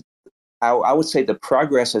as, I would say, the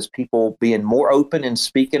progress as people being more open and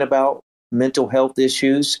speaking about mental health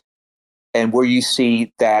issues, and where you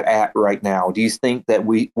see that at right now? Do you think that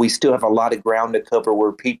we still have a lot of ground to cover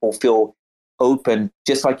where people feel open,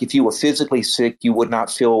 just like if you were physically sick, you would not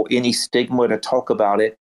feel any stigma to talk about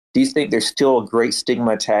it? Do you think there's still a great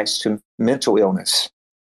stigma attached to mental illness?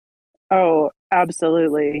 Oh,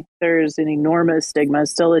 absolutely. There's an enormous stigma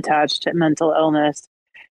still attached to mental illness.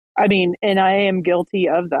 And I am guilty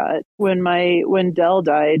of that. When Dell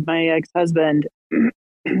died, my ex-husband,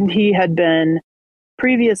 he had been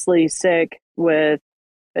previously sick with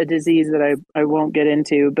a disease that I won't get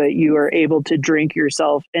into, but you are able to drink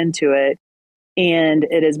yourself into it. And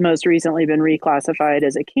it has most recently been reclassified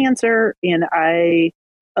as a cancer. And I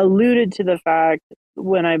alluded to the fact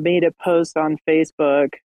when I made a post on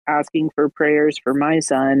Facebook asking for prayers for my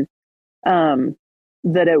son,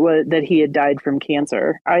 that he had died from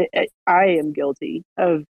cancer. I am guilty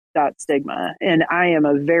of that stigma, and I am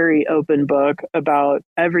a very open book about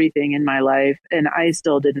everything in my life, and I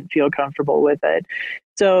still didn't feel comfortable with it.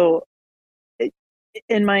 So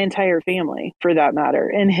in my entire family, for that matter,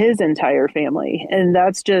 and his entire family, and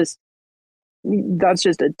that's just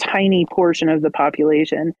a tiny portion of the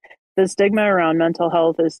population. The stigma around mental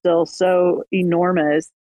health is still so enormous.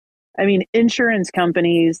 Insurance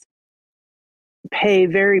companies pay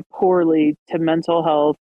very poorly to mental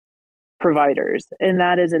health providers, and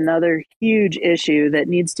that is another huge issue that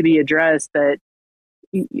needs to be addressed. That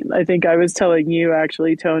I think I was telling you,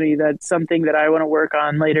 actually, Tony, that's something that I want to work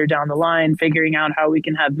on later down the line, figuring out how we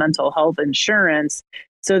can have mental health insurance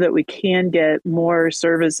so that we can get more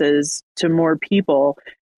services to more people,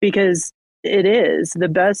 because it is the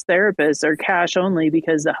best therapists are cash only,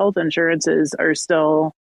 because the health insurances are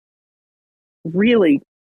still really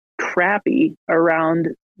crappy around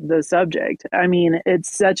the subject.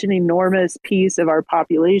 It's such an enormous piece of our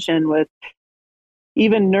population with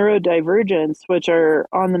even neurodivergence, which are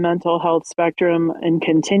on the mental health spectrum and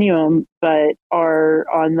continuum, but are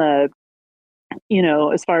on the,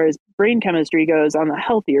 as far as brain chemistry goes, on the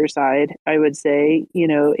healthier side, I would say,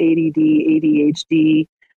 ADD, ADHD,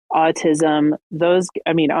 autism,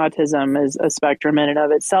 autism is a spectrum in and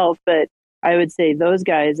of itself, but I would say those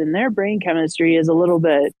guys and their brain chemistry is a little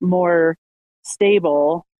bit more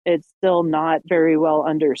stable. It's still not very well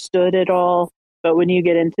understood at all. But when you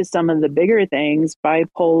get into some of the bigger things,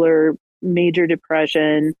 bipolar, major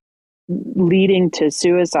depression, leading to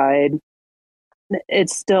suicide,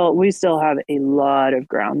 we still have a lot of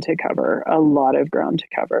ground to cover,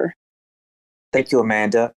 Thank you,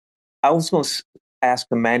 Amanda. I was going to ask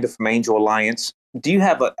Amanda from Angel Alliance, do you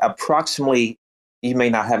have approximately, you may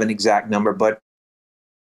not have an exact number, but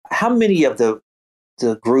how many of the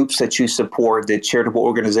groups that you support, the charitable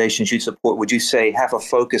organizations you support, would you say have a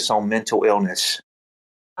focus on mental illness?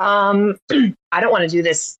 I don't want to do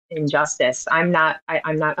this injustice. I'm not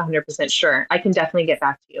 100% sure. I can definitely get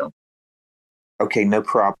back to you. Okay, no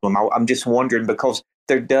problem. I'm just wondering because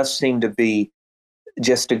there does seem to be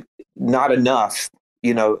just not enough,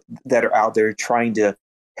 that are out there trying to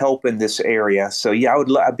help in this area. So yeah,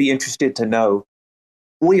 I'd be interested to know.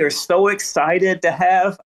 We are so excited to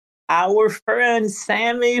have our friend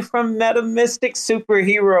Sammy from Metamystic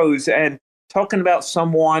Superheroes, and talking about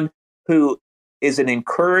someone who is an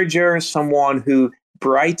encourager, someone who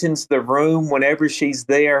brightens the room whenever she's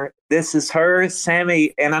there. This is her,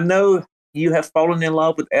 Sammy, and I know you have fallen in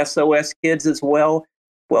love with SOS Kids as well.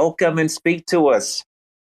 Welcome and speak to us.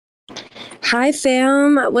 Hi,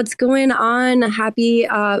 fam. What's going on? Happy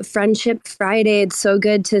Friendship Friday. It's so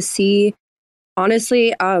good to see.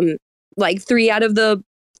 Honestly, 3 out of the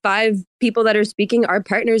 5 people that are speaking are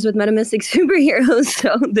partners with Metamystic Superheroes.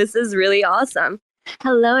 So this is really awesome.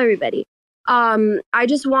 Hello, everybody. I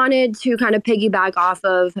just wanted to kind of piggyback off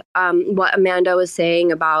of what Amanda was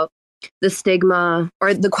saying about the stigma,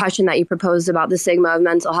 or the question that you proposed about the stigma of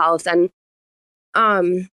mental health. And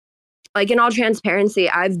in all transparency,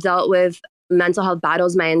 I've dealt with mental health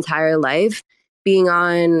battles my entire life, being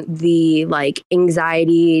on the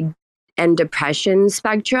anxiety and depression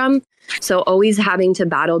spectrum. So always having to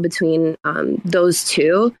battle between those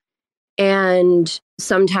two. And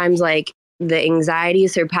sometimes the anxiety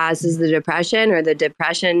surpasses the depression, or the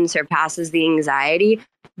depression surpasses the anxiety.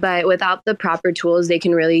 But without the proper tools, they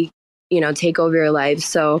can really, take over your life.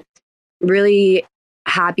 So really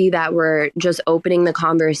happy that we're just opening the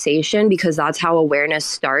conversation, because that's how awareness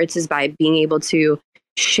starts, is by being able to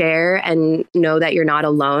share and know that you're not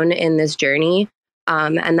alone in this journey,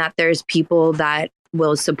 and that there's people that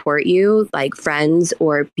will support you, like friends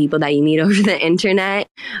or people that you meet over the internet.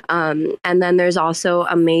 And then there's also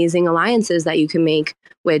amazing alliances that you can make,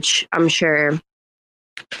 which I'm sure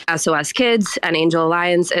SOS Kids and Angel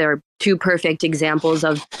Alliance are 2 perfect examples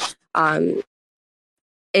of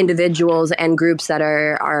individuals and groups that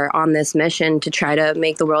are on this mission to try to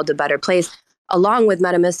make the world a better place, along with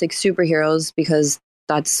Metamystic Superheroes, because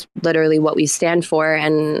that's literally what we stand for,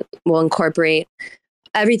 and we'll incorporate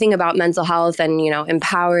everything about mental health and,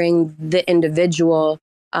 empowering the individual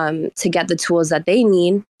to get the tools that they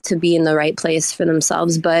need to be in the right place for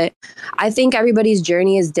themselves. But I think everybody's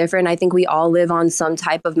journey is different. I think we all live on some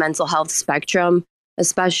type of mental health spectrum,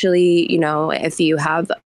 especially, if you have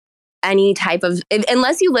any type of,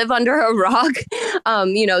 unless you live under a rock,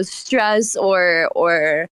 stress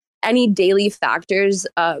or any daily factors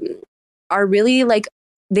are really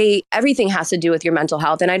everything has to do with your mental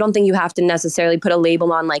health. And I don't think you have to necessarily put a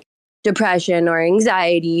label on depression or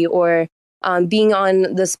anxiety or being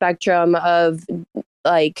on the spectrum of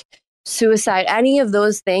suicide, any of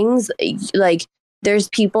those things. There's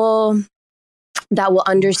people that will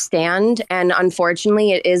understand. And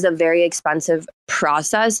unfortunately, it is a very expensive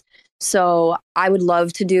process. So I would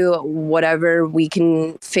love to do whatever we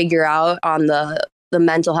can figure out on the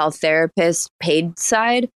mental health therapist paid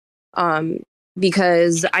side.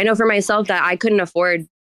 Because I know for myself that I couldn't afford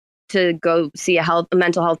to go see a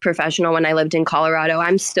mental health professional when I lived in Colorado.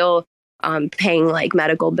 I'm still paying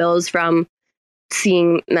medical bills from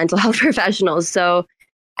seeing mental health professionals. So,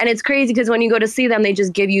 and it's crazy because when you go to see them, they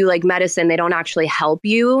just give you medicine. They don't actually help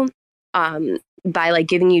you by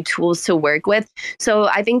giving you tools to work with. So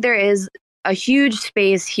I think there is a huge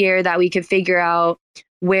space here that we could figure out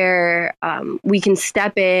where we can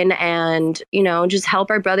step in and, just help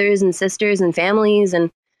our brothers and sisters and families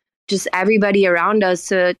and just everybody around us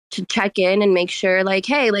to check in and make sure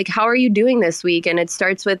hey, how are you doing this week? And it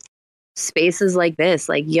starts with spaces like this,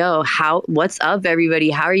 yo, what's up, everybody?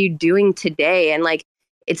 How are you doing today? And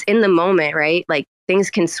it's in the moment, right? Things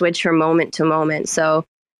can switch from moment to moment. So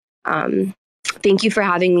thank you for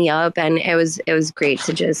having me up. And it was great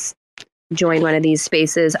to just join one of these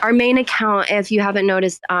spaces. Our main account, if you haven't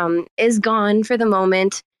noticed, is gone for the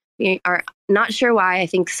moment. We are not sure why. I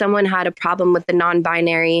think someone had a problem with the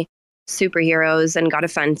non-binary superheroes and got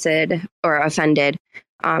offended,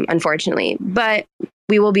 unfortunately. But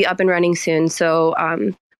we will be up and running soon. So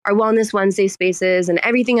our Wellness Wednesday spaces and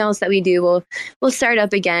everything else that we do will start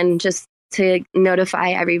up again, just to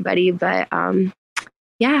notify everybody. But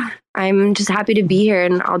yeah, I'm just happy to be here,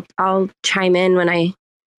 and I'll chime in when I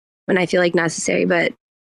feel like necessary. But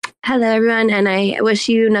hello, everyone, and I wish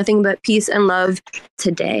you nothing but peace and love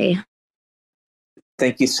today.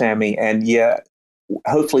 Thank you, Sammy. And yeah,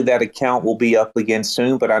 hopefully that account will be up again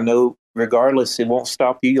soon. But I know regardless, it won't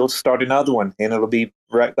stop you. You'll start another one, and it'll be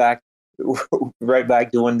right back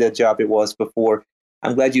doing the job it was before.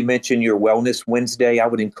 I'm glad you mentioned your Wellness Wednesday. I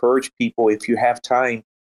would encourage people, if you have time,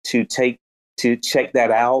 to check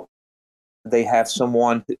that out. They have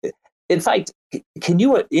someone. In fact, can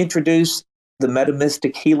you introduce the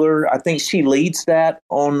Metamystic Healer? I think she leads that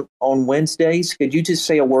on Wednesdays. Could you just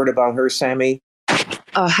say a word about her, Sammy?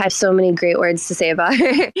 Oh, I have so many great words to say about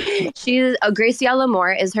her. She's Graciela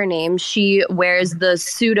Moore is her name. She wears the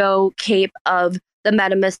pseudo cape of the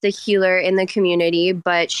Metamystic Healer in the community,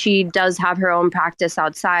 but she does have her own practice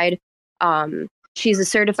outside. She's a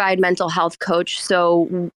certified mental health coach.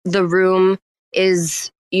 So the room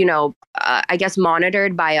is, I guess,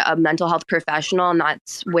 monitored by a mental health professional. And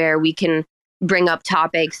that's where we can bring up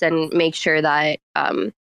topics and make sure that,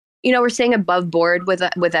 we're staying above board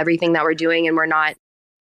with everything that we're doing. And we're not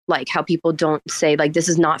like how people don't say, like, this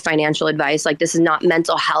is not financial advice. Like, this is not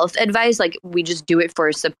mental health advice. Like, we just do it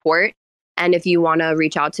for support. And if you want to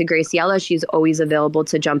reach out to Graciela, she's always available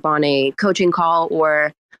to jump on a coaching call,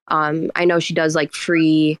 or I know she does like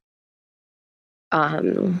free,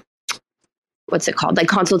 what's it called? Like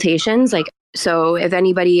consultations. Like, so if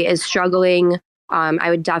anybody is struggling, I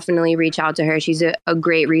would definitely reach out to her. She's a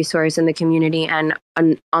great resource in the community and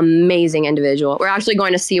an amazing individual. We're actually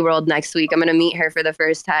going to SeaWorld next week. I'm going to meet her for the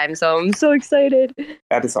first time. So I'm so excited.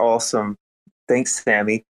 That is awesome. Thanks,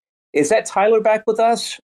 Sammy. Is that Tyler back with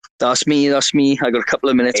us? That's me. I got a couple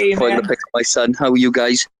of minutes before I'm going to pick up my son. How are you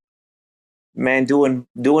guys? Man, doing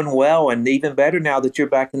well, and even better now that you're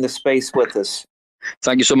back in the space with us.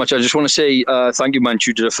 Thank you so much. I just want to say thank you, man.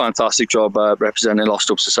 You did a fantastic job representing Lost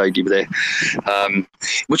Hope Society there.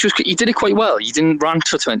 You did it quite well. You didn't rant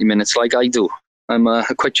for 20 minutes like I do. I'm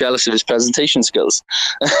quite jealous of his presentation skills.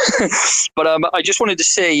 But I just wanted to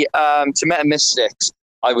say to Metamystics,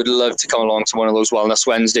 I would love to come along to one of those Wellness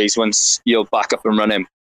Wednesdays once you're back up and running.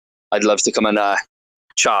 I'd love to come and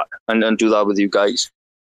chat and do that with you guys.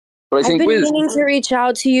 But I've been meaning to reach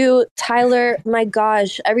out to you, Tyler. My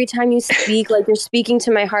gosh, every time you speak, like you're speaking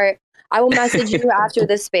to my heart. I will message you after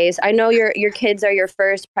this space. I know your kids are your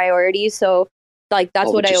first priority, so like that's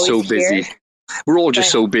what I always hear. We're all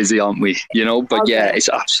just so busy, aren't we? But okay. Yeah, it's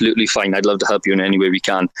absolutely fine. I'd love to help you in any way we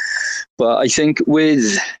can. But I think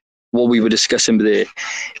with what we were discussing today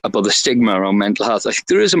about the stigma around mental health, I think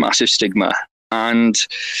there is a massive stigma. And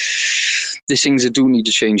there's things that do need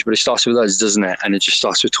to change, but it starts with us, doesn't it? And it just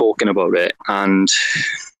starts with talking about it. And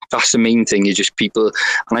that's the main thing, is just people.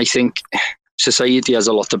 And I think society has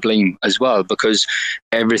a lot to blame as well, because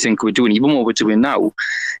everything we're doing, even what we're doing now,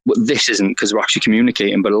 this isn't because we're actually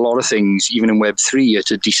communicating, but a lot of things, even in Web3, are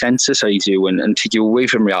to desensitize you and take you away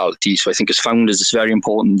from reality. So I think as founders, it's very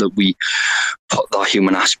important that we put that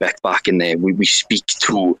human aspect back in there. We speak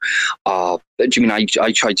to I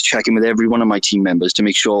try to check in with every one of my team members to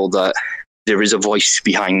make sure that there is a voice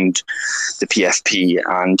behind the PFP,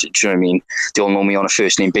 and do you know what I mean? They all know me on a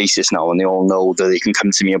first name basis now, and they all know that they can come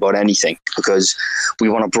to me about anything, because we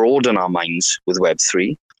want to broaden our minds with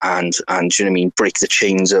Web3 and do you know what I mean? Break the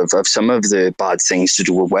chains of some of the bad things to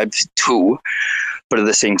do with Web2, but at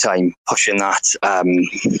the same time pushing that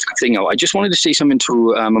thing out. I just wanted to say something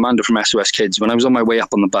to Amanda from SOS Kids. When I was on my way up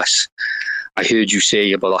on the bus, I heard you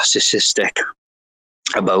say about that statistic,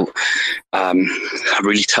 about a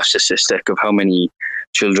really tough statistic of how many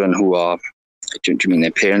children who are, do you mean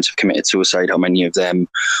their parents have committed suicide, how many of them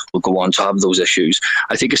will go on to have those issues.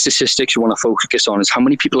 I think a statistic you want to focus on is how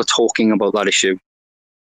many people are talking about that issue.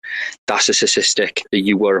 That's a statistic that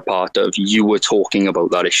you were a part of. You were talking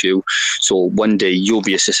about that issue. So one day you'll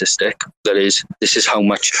be a statistic that is, this is how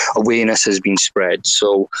much awareness has been spread.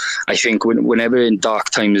 So I think whenever in dark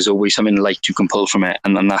times, there's always something light you can pull from it.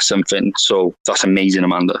 And that's something. So that's amazing,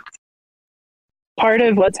 Amanda. Part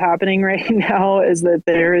of what's happening right now is that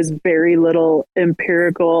there is very little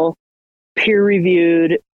empirical,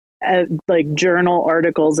 peer-reviewed like journal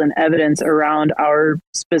articles and evidence around our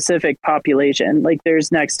specific population. Like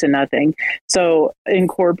there's next to nothing. So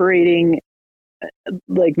incorporating,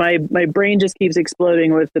 like my brain just keeps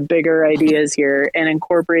exploding with the bigger ideas here, and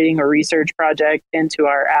incorporating a research project into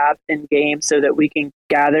our app and game so that we can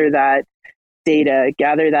gather that data,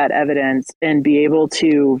 gather that evidence, and be able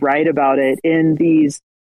to write about it in these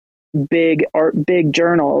big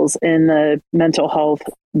journals in the mental health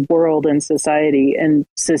world and society, and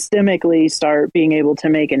systemically start being able to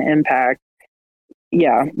make an impact.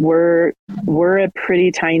 Yeah, we're a pretty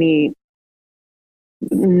tiny.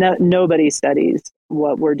 Nobody studies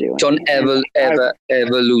what we're doing. Don't ever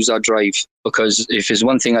lose our drive, because if there's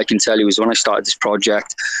one thing I can tell you is when I started this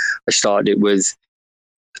project, I started with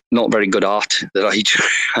not very good art that I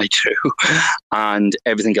drew, and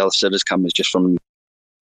everything else that has come is just from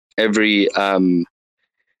every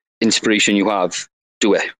inspiration you have.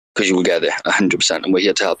 Do it, because you will get there 100%, and we're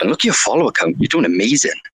here to help. And look at your follower count; you're doing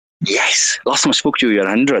amazing. Yes, last time I spoke to you, you're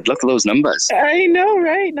 100. Look at those numbers. I know,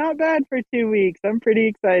 right? Not bad for 2 weeks. I'm pretty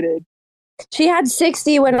excited. She had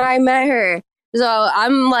 60 when I met her, so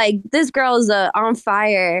I'm like, this girl's on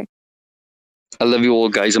fire. I love you all,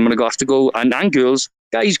 guys. I'm gonna have to go, and girls,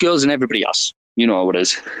 guys, girls, and everybody else. You know how it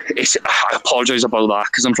is. I apologise about that,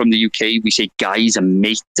 because I'm from the UK. We say guys and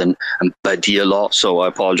mate and buddy a lot, so I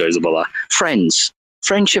apologise about that. Friends.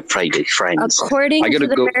 Friendship Friday, friends. According to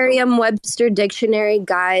the Merriam-Webster dictionary,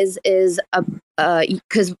 guys is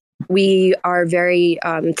because we are very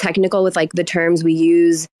technical with like the terms we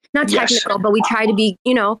use. Not technical, but we try to be,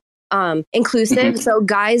 inclusive. Mm-hmm. So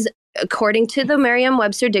guys, according to the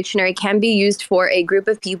Merriam-Webster dictionary, can be used for a group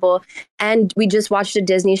of people. And we just watched a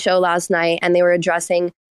Disney show last night, and they were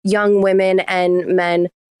addressing young women and men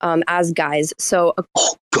as guys. So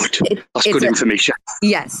good. That's good information.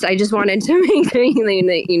 Yes, I just wanted to make sure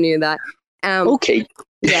that you knew that. Okay.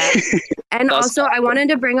 Yeah. And also I wanted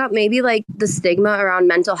to bring up maybe like the stigma around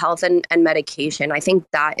mental health and medication. I think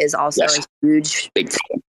that is also a huge big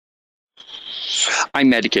thing. I'm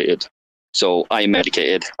medicated. So I'm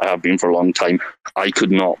medicated. I have been for a long time. I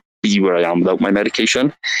could not be where I am without my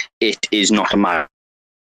medication. It is not a matter.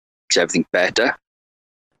 Makes everything better.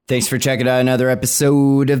 Thanks for checking out another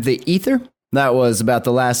episode of The Ether. That was about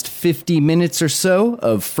the last 50 minutes or so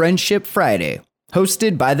of Friendship Friday,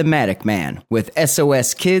 hosted by the Matic Man, with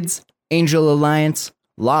SOS Kids, Angel Alliance,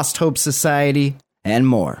 Lost Hope Society, and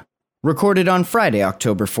more. Recorded on Friday,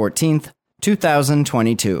 October 14th,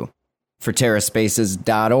 2022. For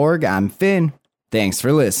TerraSpaces.org, I'm Finn. Thanks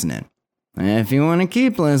for listening. And if you want to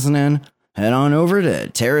keep listening, head on over to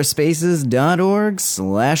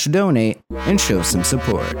terraspaces.org/donate and show some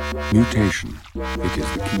support. Mutation. It is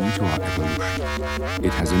the key to our evolution.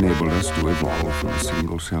 It has enabled us to evolve from a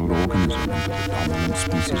single-celled organism into the dominant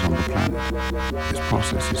species on the planet. This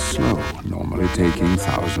process is slow, normally taking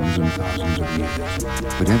thousands and thousands of years.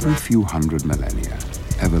 But every few hundred millennia,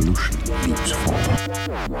 evolution leaps forward.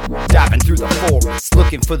 Diving through the forest,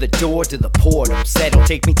 looking for the door to the portal. That'll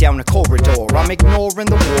take me down a corridor. I'm ignoring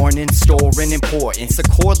the warning, storing importance. The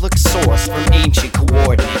cordless source from ancient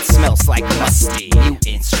coordinates. Smells like musty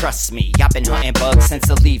mutants, trust me. I've been hunting bugs since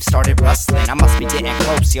the leaves started rustling. I must be getting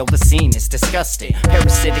close, yo, the scene is disgusting.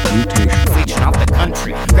 Parasitic legion off the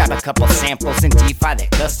country. Grab a couple samples and defy their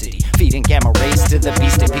custody. Feeding gamma rays to the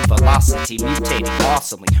beast at peak velocity. Mutating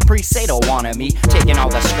awesomely. Priests don't want me. Taking all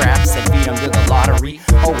the scraps and feed them to the lottery.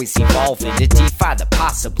 Always evolving to defy the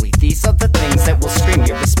possibly. These are the things that will scream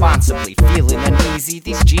irresponsibly. Feeling uneasy,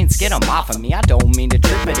 these genes get them off of me. I don't mean to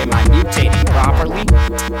trip it, am I mutating properly?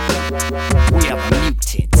 We are the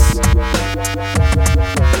mutants.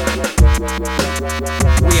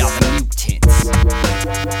 We are the mutants.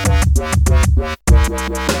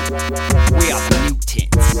 We are the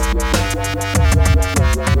mutants.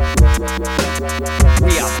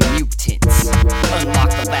 We are the mutants. Unlock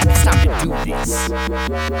the lab, it's time to do this.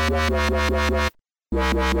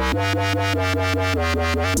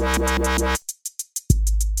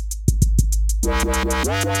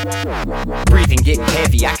 Breathing getting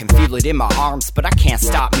heavy, I can feel it in my arms, but I can't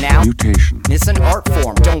stop now. Mutation. It's an art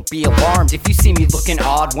form, don't be alarmed if you see me looking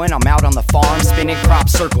odd when I'm out on the farm, spinning crop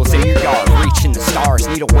circles in your yard, reaching the stars,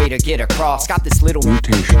 need a way to get across. Got this little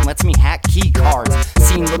mutation, lets me hack key cards.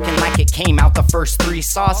 Scene looking like it came out the first 3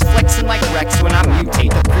 saws, flexing like Rex when I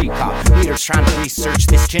mutate the pre-cop. Leaders trying to research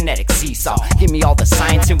this genetic seesaw. Give me all the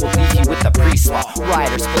science and we'll leave you with the priest-law.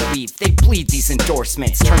 Rioters believe, they bleed these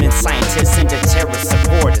endorsements, turning scientists into terrorist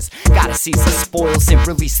supporters. Gotta seize the spoils and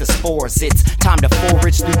release the spores. It's time to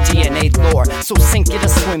forage through DNA lore. So sink it or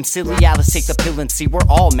swim, silly Alice, take the pill and see. We're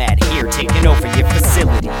all mad here, taking over your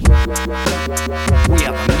facility. We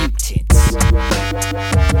are the mutants.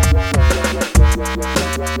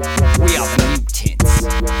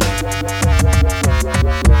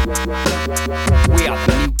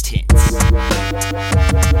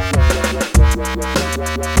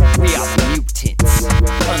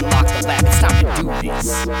 We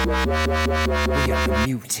are the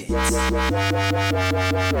mutants. We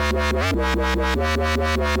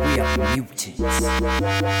are the mutants.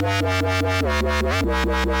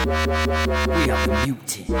 We are the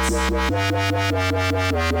mutants.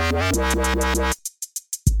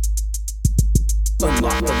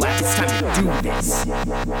 Unlock the lab, it's time to do this.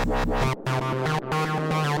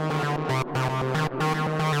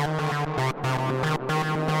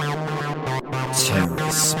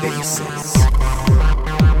 Terror spaces.